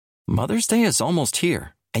Mother's Day is almost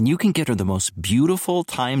here, and you can get her the most beautiful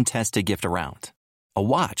time-tested gift around. A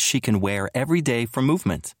watch she can wear every day from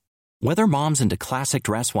Movement. Whether mom's into classic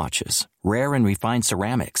dress watches, rare and refined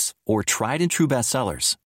ceramics, or tried and true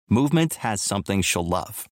bestsellers, Movement has something she'll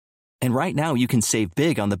love. And right now you can save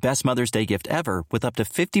big on the best Mother's Day gift ever with up to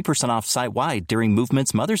 50% off site-wide during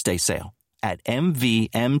Movement's Mother's Day sale at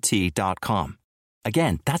MVMT.com.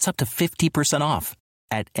 Again, that's up to 50% off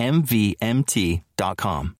at MVMT.com.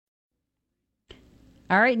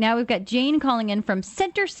 All right, now we've got Jane calling in from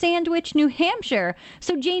Center Sandwich, New Hampshire.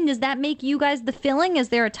 So, Jane, does that make you guys the filling? Is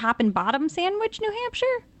there a top and bottom sandwich, New Hampshire?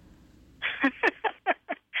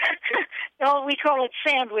 No, we call it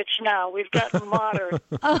sandwich now. We've gotten modern.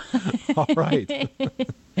 Oh. All right.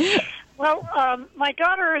 Well, my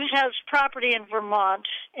daughter has property in Vermont,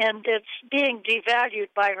 and it's being devalued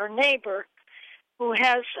by her neighbor, who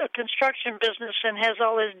has a construction business and has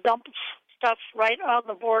all this dump stuff right on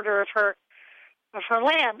the border of her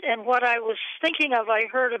land. And what I was thinking of, I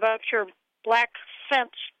heard about your black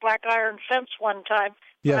iron fence one time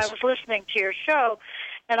when I was listening to your show.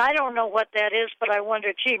 And I don't know what that is, but I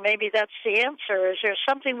wonder, gee, maybe that's the answer. Is there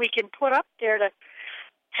something we can put up there to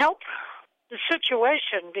help the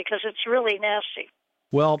situation? Because it's really nasty.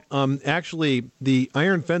 Well, actually, the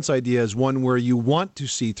iron fence idea is one where you want to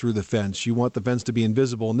see through the fence. You want the fence to be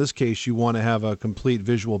invisible. In this case, you want to have a complete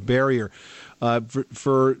visual barrier.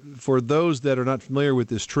 For those that are not familiar with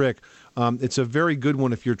this trick, it's a very good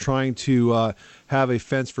one if you're trying to have a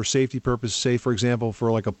fence for safety purposes, say, for example,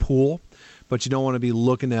 for like a pool, but you don't want to be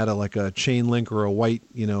looking at like a chain link or a white,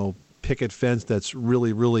 picket fence that's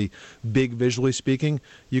really, really big visually speaking.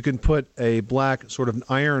 You can put a black sort of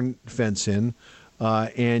iron fence in,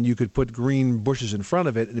 and you could put green bushes in front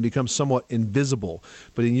of it, and it becomes somewhat invisible.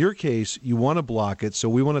 But in your case, you want to block it, so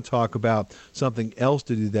we want to talk about something else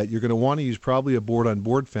to do that. You're going to want to use probably a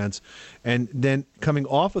board-on-board fence, and then coming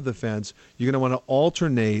off of the fence, you're going to want to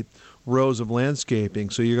alternate rows of landscaping.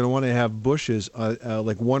 So you're going to want to have bushes,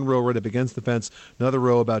 like one row right up against the fence, another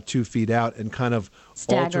row about 2 feet out, and kind of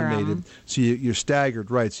alternated. So you're staggered,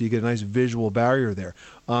 right? So you get a nice visual barrier there.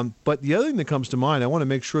 But the other thing that comes to mind, I want to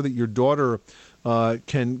make sure that your daughter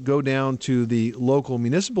can go down to the local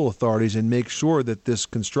municipal authorities and make sure that this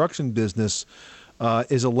construction business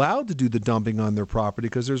is allowed to do the dumping on their property,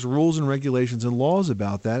 because there's rules and regulations and laws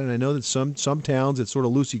about that. And I know that some towns it's sort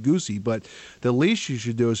of loosey-goosey, but the least you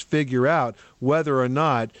should do is figure out whether or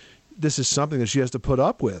not this is something that she has to put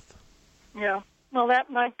up with. Yeah, well,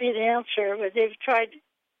 that might be the answer. They've tried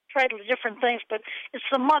different things, but it's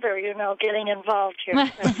the mother, getting involved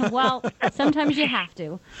here. Well, sometimes you have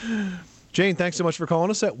to. Jane, thanks so much for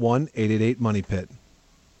calling us at 1-888-MONEY-PIT.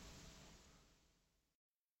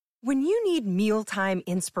 When you need mealtime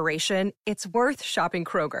inspiration, it's worth shopping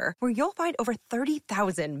Kroger, where you'll find over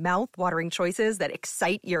 30,000 mouth-watering choices that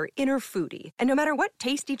excite your inner foodie. And no matter what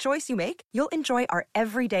tasty choice you make, you'll enjoy our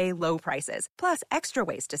everyday low prices, plus extra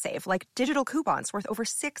ways to save, like digital coupons worth over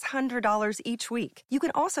 $600 each week. You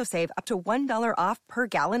can also save up to $1 off per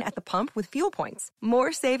gallon at the pump with fuel points.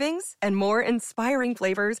 More savings and more inspiring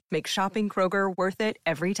flavors make shopping Kroger worth it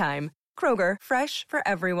every time. Kroger, fresh for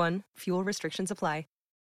everyone. Fuel restrictions apply.